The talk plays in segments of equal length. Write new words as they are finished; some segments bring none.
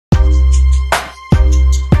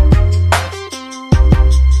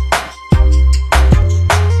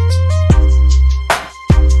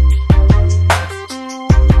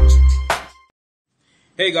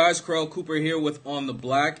Hey guys, Krell Cooper here with On the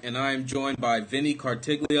Black, and I am joined by Vinny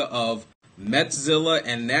Cartiglia of MetsZilla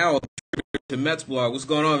and now to Mets blog. What's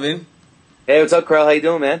going on, Vin? Hey, what's up, Krell? How you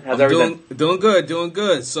doing, man? How's everything? Doing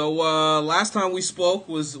good. So last time we spoke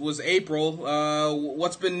was April.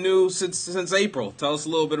 What's been new since April? Tell us a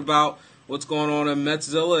little bit about what's going on in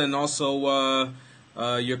MetsZilla, and also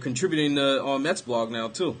you're contributing on Mets blog now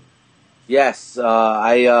too. Yes,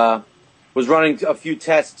 I was running a few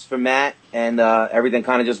tests for Matt, and everything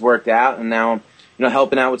kind of just worked out. And now I'm,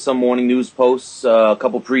 helping out with some morning news posts, a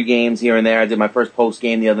couple pre-games here and there. I did my first post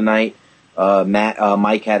game the other night.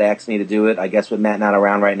 Mike had asked me to do it. I guess with Matt not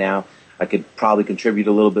around right now, I could probably contribute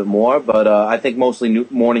a little bit more. But I think mostly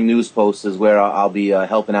morning news posts is where I'll be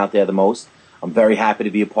helping out there the most. I'm very happy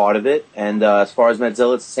to be a part of it. And as far as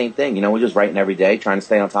MetsZilla, it's the same thing. We're just writing every day, trying to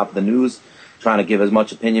stay on top of the news, trying to give as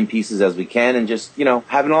much opinion pieces as we can, and just,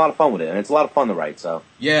 having a lot of fun with it. And it's a lot of fun to write, so.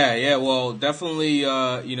 Yeah, well, definitely,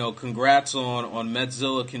 congrats on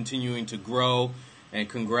MetsZilla continuing to grow, and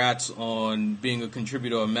congrats on being a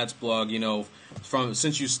contributor on Mets blog.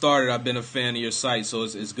 Since you started, I've been a fan of your site, so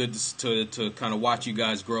it's good to kind of watch you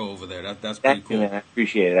guys grow over there. That's pretty cool. Man. I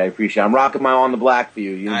appreciate it. I'm rocking my On the Black for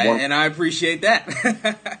you. And I appreciate that.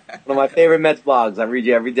 One of my favorite Mets blogs. I read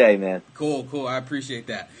you every day, man. Cool. I appreciate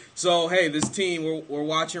that. So, hey, this team we're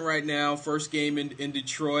watching right now, first game in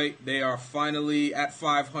Detroit. They are finally at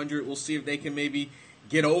 500. We'll see if they can maybe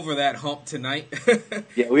get over that hump tonight.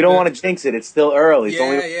 Yeah, we don't want to jinx it. It's still early.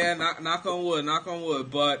 Knock on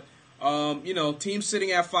wood. But teams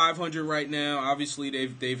sitting at 500 right now. Obviously,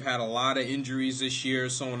 they've had a lot of injuries this year,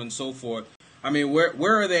 so on and so forth. I mean,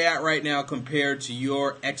 where are they at right now compared to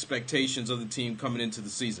your expectations of the team coming into the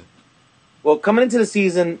season? Well, coming into the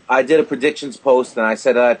season, I did a predictions post, and I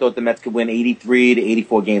said I thought the Mets could win 83 to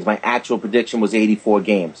 84 games. My actual prediction was 84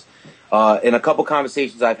 games. In a couple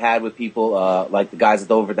conversations I've had with people, like the guys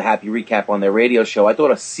over at the Happy Recap on their radio show, I thought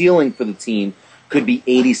a ceiling for the team could be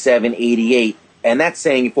 87, 88. And that's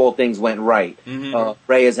saying if all things went right. Mm-hmm.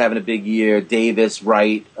 Reyes having a big year, Davis,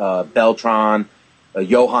 Wright, Beltran,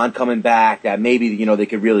 Johan coming back, that maybe, they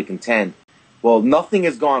could really contend. Well, nothing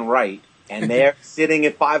has gone right, and they're sitting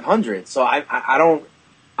at 500. So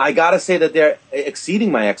I got to say that they're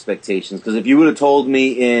exceeding my expectations, because if you would have told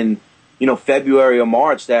me in, February or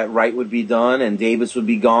March that Wright would be done and Davis would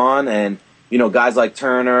be gone and, guys like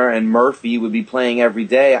Turner and Murphy would be playing every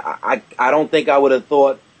day, I don't think I would have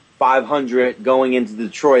thought 500 going into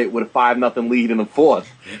Detroit with a 5-0 lead in the fourth.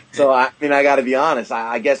 So, I got to be honest.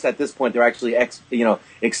 I guess at this point they're actually,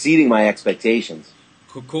 exceeding my expectations.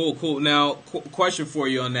 Cool. Now, question for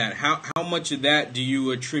you on that. How much of that do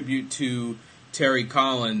you attribute to Terry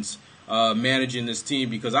Collins managing this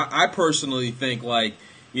team? Because I personally think,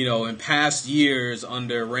 in past years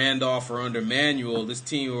under Randolph or under Manuel, this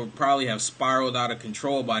team would probably have spiraled out of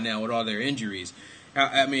control by now with all their injuries.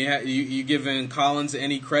 You giving Collins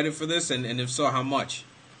any credit for this, and if so, how much?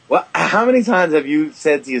 Well, how many times have you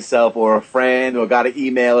said to yourself or a friend or got an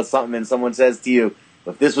email or something and someone says to you,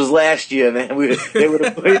 if this was last year, man, they would have,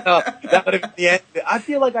 that would have been the end. I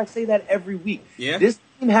feel like I say that every week. Yeah. This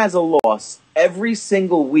team has a loss every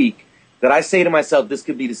single week that I say to myself, this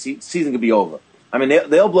could be the season could be over.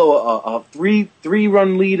 They'll blow a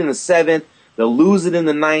three-run lead in the seventh. They'll lose it in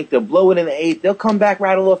the ninth. They'll blow it in the eighth. They'll come back,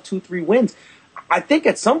 rattle off 2-3 wins. I think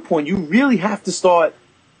at some point you really have to start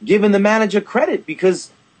giving the manager credit, because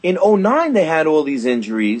in 2009 they had all these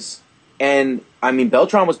injuries. And,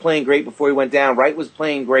 Beltran was playing great before he went down. Wright was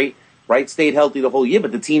playing great. Wright stayed healthy the whole year,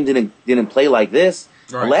 but the team didn't play like this.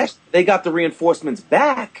 Right. Last they got the reinforcements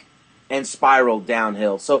back and spiraled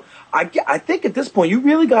downhill. So I think at this point you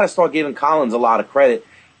really got to start giving Collins a lot of credit,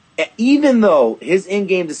 even though his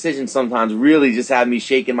in-game decisions sometimes really just have me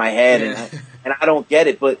shaking my head, and I don't get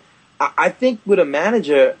it. But I think with a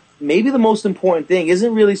manager, maybe the most important thing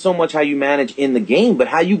isn't really so much how you manage in the game, but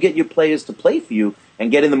how you get your players to play for you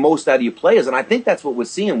and getting the most out of your players. And I think that's what we're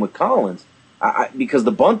seeing with Collins, because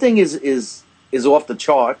the bunting is off the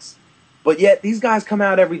charts, but yet these guys come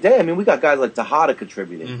out every day. We got guys like Tejada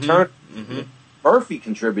contributing, Turner, Murphy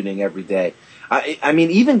contributing every day.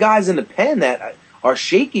 Even guys in the pen that are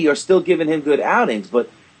shaky are still giving him good outings, but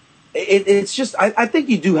it's just, I think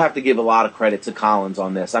you do have to give a lot of credit to Collins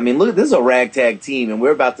on this. Look, this is a ragtag team, and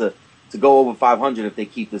we're about to go over 500 if they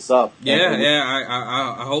keep this up.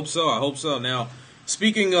 I hope so. Now,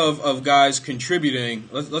 speaking of guys contributing,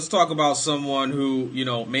 let's talk about someone who,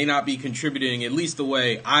 may not be contributing at least the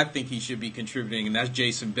way I think he should be contributing, and that's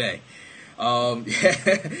Jason Bay.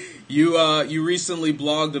 You recently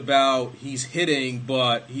blogged about he's hitting,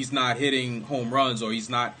 but he's not hitting home runs, or he's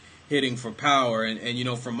not hitting for power.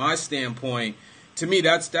 And from my standpoint, to me,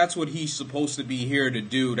 that's what he's supposed to be here to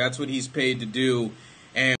do. That's what he's paid to do.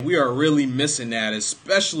 And we are really missing that,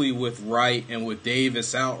 especially with Wright and with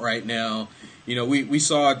Davis out right now. You know, we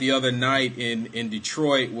saw it the other night in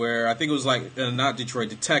Detroit where I think it was not Detroit,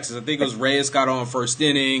 to Texas. I think it was Reyes got on first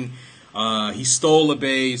inning. He stole a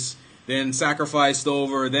base, then sacrificed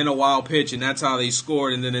over, then a wild pitch, and that's how they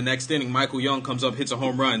scored. And then the next inning, Michael Young comes up, hits a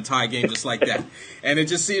home run, tie game just like that. And it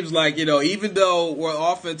just seems like, you know, even though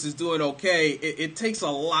our offense is doing okay, it takes a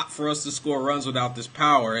lot for us to score runs without this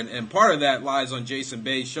power. And part of that lies on Jason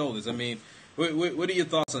Bay's shoulders. I mean, what are your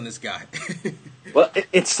thoughts on this guy? Well,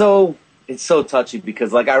 it's so touchy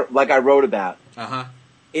because like I wrote about,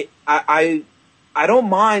 I don't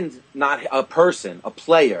mind not a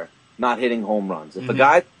player not hitting home runs. If a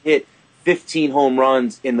guy hit 15 home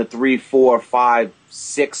runs in the 3, 4, 5,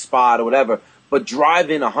 6 spot or whatever, but drive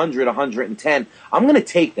in 100, 110, I'm going to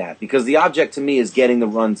take that because the object to me is getting the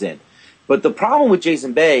runs in. But the problem with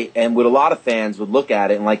Jason Bay and what a lot of fans would look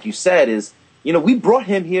at it, and like you said, is, you know, we brought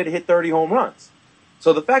him here to hit 30 home runs.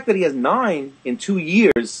 So the fact that he has 9 in 2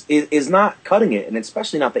 years is not cutting it, and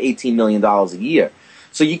especially not the $18 million a year.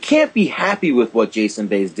 So you can't be happy with what Jason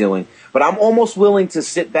Bay is doing, but I'm almost willing to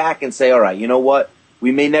sit back and say, all right, you know what?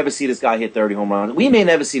 We may never see this guy hit 30 home runs. We may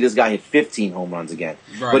never see this guy hit 15 home runs again.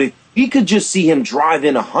 Right. But if we could just see him drive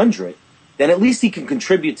in 100, then at least he can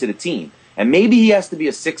contribute to the team. And maybe he has to be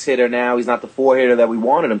a 6-hitter now. He's not the 4-hitter that we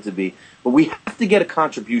wanted him to be. But we have to get a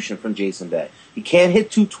contribution from Jason Bay. He can't hit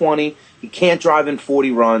 220. He can't drive in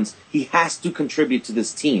 40 runs. He has to contribute to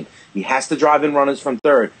this team. He has to drive in runners from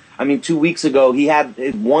third. I mean, 2 weeks ago, he had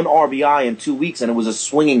 1 RBI in 2 weeks, and it was a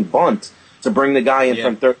swinging bunt to bring the guy in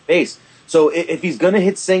from third base. So if he's going to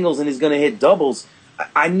hit singles and he's going to hit doubles,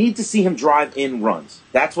 I need to see him drive in runs.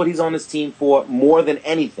 That's what he's on his team for more than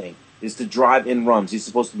anything, is to drive in runs. He's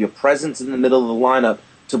supposed to be a presence in the middle of the lineup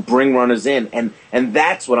to bring runners in, and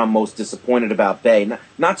that's what I'm most disappointed about Bay.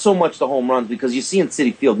 Not so much the home runs, because you see in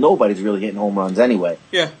Citi Field, nobody's really hitting home runs anyway.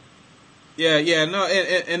 Yeah, no,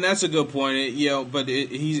 and that's a good point. But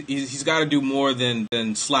he's got to do more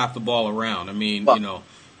than slap the ball around. I mean, you know,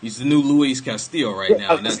 he's the new Luis Castillo right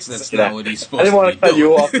now, and that's not what he's supposed to be doing. I didn't want to cut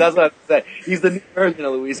you off. That's what I was He's the new version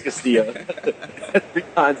of Luis Castillo. 3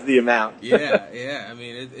 times the amount. Yeah. I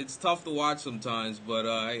mean, it's tough to watch sometimes, but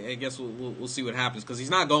I guess we'll see what happens because he's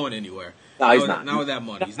not going anywhere. No, he's not. Not with that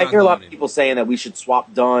money. I hear a lot of people saying that we should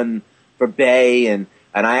swap Dunn for Bay, and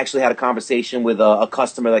I actually had a conversation with a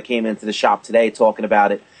customer that came into the shop today talking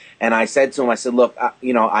about it. And I said to him, look,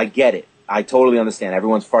 I get it. I totally understand.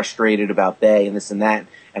 Everyone's frustrated about Bay and this and that.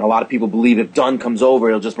 And a lot of people believe if Dunn comes over,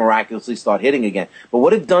 he'll just miraculously start hitting again. But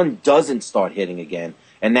what if Dunn doesn't start hitting again?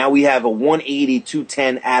 And now we have a 180,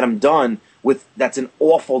 210 Adam Dunn that's an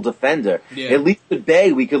awful defender. Yeah. At least with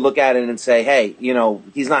Bay, we could look at it and say, hey, you know,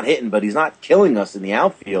 he's not hitting, but he's not killing us in the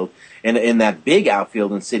outfield, in that big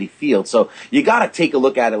outfield in Citi Field. So you got to take a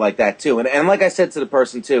look at it like that, too. And like I said to the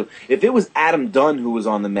person, too, if it was Adam Dunn who was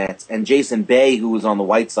on the Mets and Jason Bay who was on the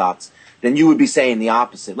White Sox, then you would be saying the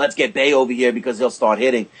opposite. Let's get Bay over here because he'll start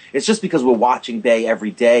hitting. It's just because we're watching Bay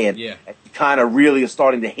every day and you kind of really are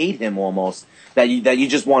starting to hate him almost, that you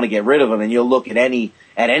just want to get rid of him, and you'll look at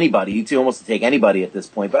anybody. You almost take anybody at this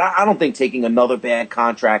point. But I don't think taking another bad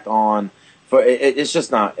contract on it's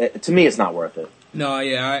just not. To me, it's not worth it. No,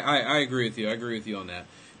 yeah, I agree with you. I agree with you on that.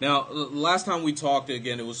 Now, last time we talked,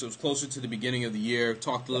 again, it was closer to the beginning of the year.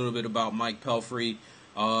 Talked a little bit about Mike Pelfrey.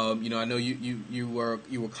 You know, I know you were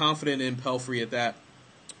confident in Pelfrey at that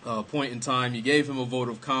point in time. You gave him a vote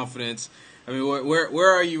of confidence. I mean,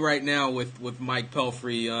 where are you right now with Mike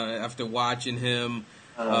Pelfrey after watching him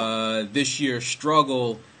this year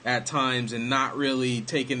struggle at times and not really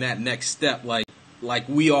taking that next step like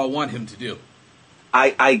we all want him to do?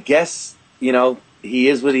 I guess, you know, he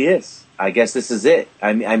is what he is. I guess this is it.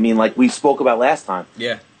 I mean, like we spoke about last time.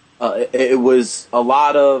 Yeah. It was a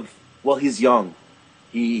lot of, well, he's young.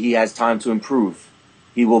 He has time to improve.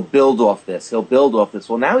 He will build off this. He'll build off this.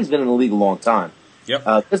 Well, now he's been in the league a long time.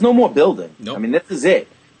 Yep. There's no more building. Nope. I mean, this is it.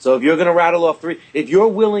 So if you're going to rattle off 3, if you're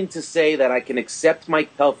willing to say that I can accept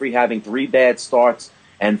Mike Pelfrey having 3 bad starts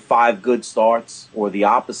and 5 good starts, or the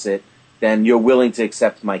opposite, then you're willing to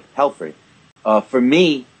accept Mike Pelfrey. For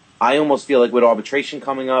me, I almost feel like with arbitration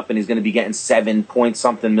coming up and he's going to be getting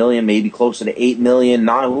 7-point-something million, maybe closer to $8 million,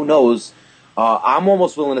 who knows, I'm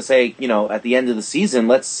almost willing to say, you know, at the end of the season,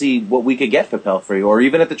 let's see what we could get for Pelfrey, or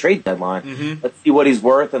even at the trade deadline. Mm-hmm. Let's see what he's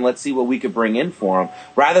worth, and let's see what we could bring in for him.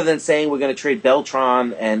 Rather than saying we're going to trade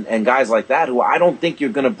Beltran and guys like that, who I don't think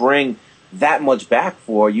you're going to bring that much back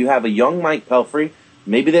for. You have a young Mike Pelfrey.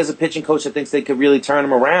 Maybe there's a pitching coach that thinks they could really turn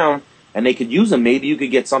him around, and they could use him. Maybe you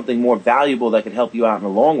could get something more valuable that could help you out in the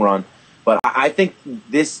long run. But I think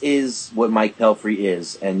this is what Mike Pelfrey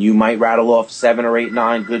is, and you might rattle off 7 or 8,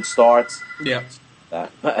 9 good starts. Yeah.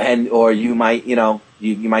 Or you might, you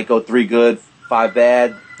might go 3 good, 5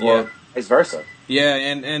 bad, or vice versa. Yeah,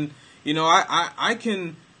 and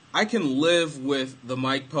I can live with the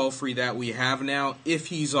Mike Pelfrey that we have now if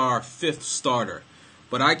he's our 5th starter,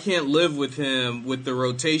 but I can't live with him with the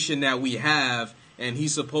rotation that we have, and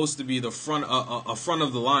he's supposed to be the front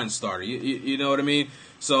of the line starter. You know what I mean?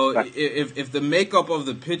 So if the makeup of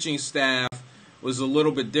the pitching staff was a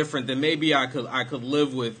little bit different, then maybe I could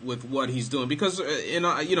live with what he's doing, because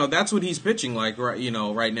that's what he's pitching like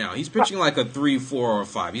right now. He's pitching like a 3, 4, or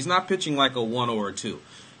 5. He's not pitching like a 1 or a 2.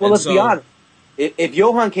 Well, let's be honest. If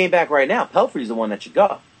Johan came back right now, Pelfrey's the one that should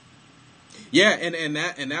go. Yeah, and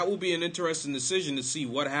that will be an interesting decision to see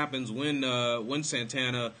what happens when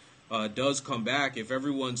Santana does come back. If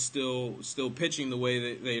everyone's still pitching the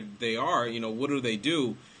way they are, what do they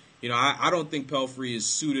do? I don't think Pelfrey is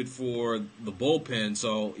suited for the bullpen,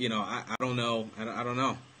 so I don't know. I don't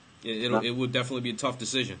know. It would definitely be a tough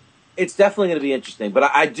decision. It's definitely going to be interesting, but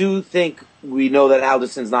I do think we know that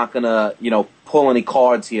Alderson's not going to pull any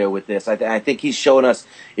cards here with this. I think he's shown us,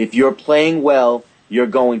 if you're playing well, you're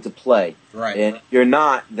going to play. Right. And if you're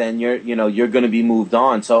not, then you're going to be moved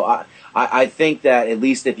on. So I think that at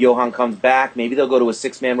least if Johan comes back, maybe they'll go to a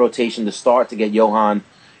 6-man rotation to start to get Johan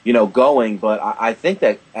going. But I think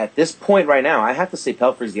that at this point right now, I have to say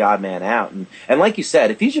Pelfrey's the odd man out. And like you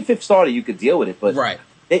said, if he's your 5th starter, you could deal with it. But right.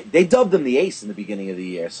 They dubbed him the ace in the beginning of the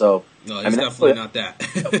year. So no, he's definitely not that.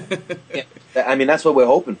 That's what we're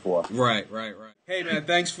hoping for. Right. Hey, man,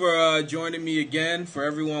 thanks for joining me again. For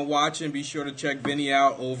everyone watching, be sure to check Vinny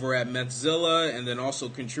out over at MetsZilla, and then also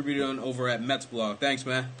contributing over at MetsBlog. Thanks,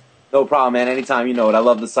 man. No problem, man. Anytime, you know it. I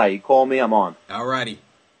love the site. You call me, I'm on. All righty.